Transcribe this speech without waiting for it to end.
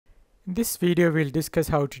In this video, we'll discuss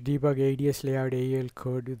how to debug ADS layout AEL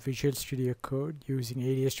code with Visual Studio Code using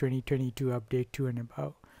ADS2022 Update2 and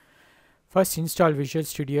above. First, install Visual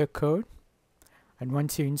Studio Code, and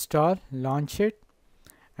once you install, launch it,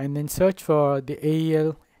 and then search for the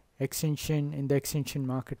AEL extension in the extension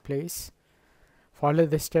marketplace. Follow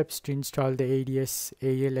the steps to install the ADS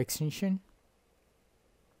AEL extension.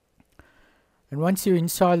 And once you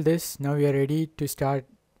install this, now we are ready to start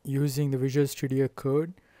using the Visual Studio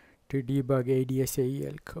Code to debug ADS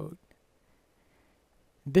AEL code.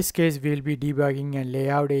 In this case, we'll be debugging a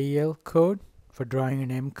layout AEL code for drawing an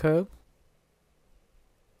M curve.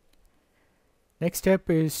 Next step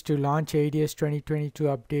is to launch ADS2022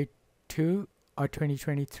 Update2 or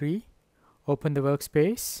 2023. Open the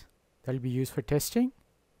workspace that will be used for testing.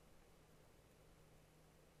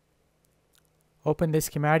 Open the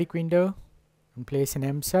schematic window and place an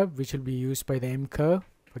M sub, which will be used by the M curve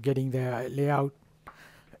for getting the layout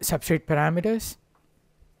substrate parameters.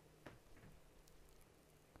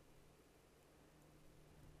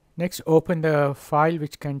 Next, open the file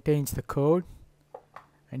which contains the code,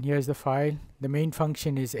 and here's the file. The main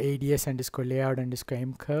function is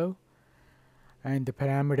ADS_layout_M curve, and the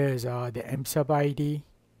parameters are the M sub ID,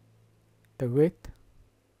 the width,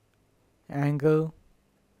 angle,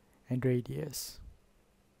 and radius.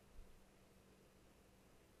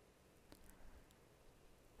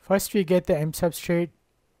 First, we get the M substrate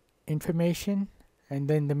information, and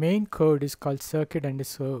then the main code is called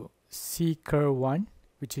circuit_C curve 1,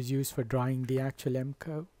 which is used for drawing the actual M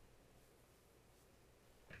curve.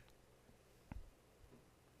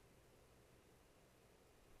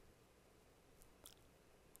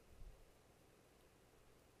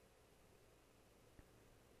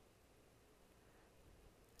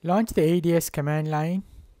 Launch the ADS command line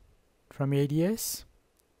from ADS,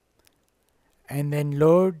 and then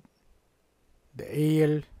load the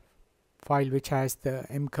AEL file which has the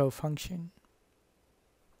M curve function.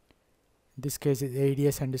 In this case, it's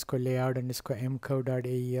ADS_layout_M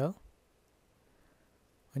curve.ael.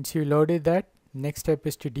 Once you loaded that, next step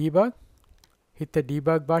is to debug. Hit the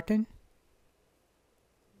debug button,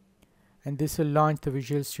 and this will launch the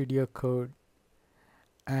Visual Studio Code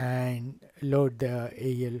and load the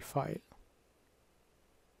AEL file.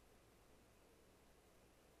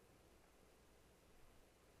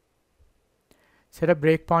 Set a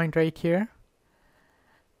breakpoint right here,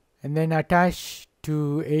 and then attach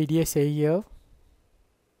to ADS AEL.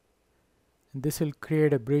 And this will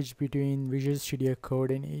create a bridge between Visual Studio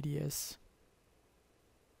Code and ADS.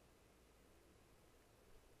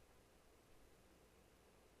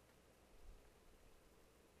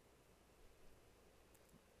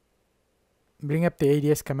 Bring up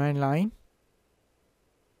the ADS command line,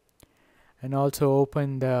 and also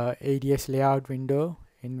open the ADS layout window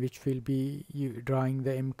in which we'll be drawing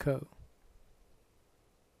the M curve.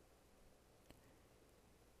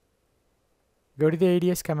 Go to the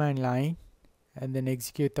ADS command line and then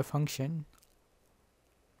execute the function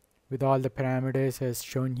with all the parameters as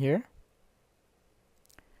shown here,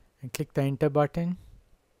 and click the enter button,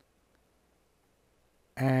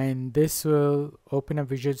 and this will open up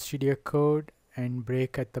Visual Studio Code and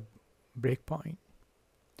break at the breakpoint.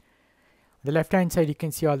 On the left hand side, you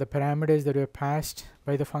can see all the parameters that were passed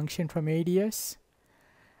by the function from ADS,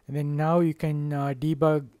 and then now you can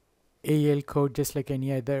debug AEL code just like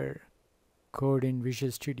any other code in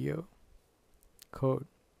Visual Studio Code.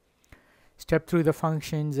 Step through the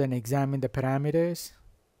functions and examine the parameters.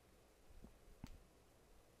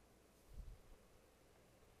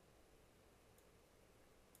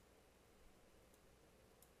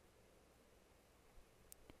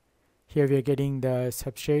 Here we are getting the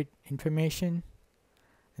substrate information,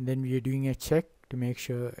 and then we are doing a check to make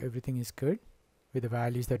sure everything is good with the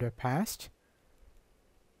values that were passed.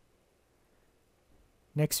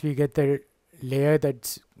 Next, we get the layer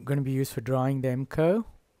that's going to be used for drawing the M curve,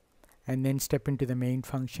 and then step into the main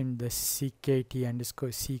function, the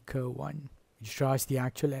CKT_C curve 1, which draws the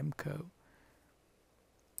actual M curve.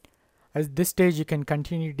 At this stage, you can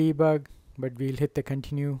continue to debug, but we'll hit the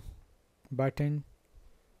continue button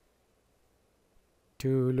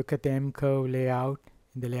to look at the M curve layout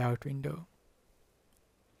in the layout window.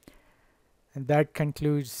 And that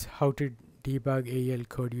concludes how to debug AEL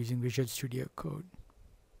code using Visual Studio Code.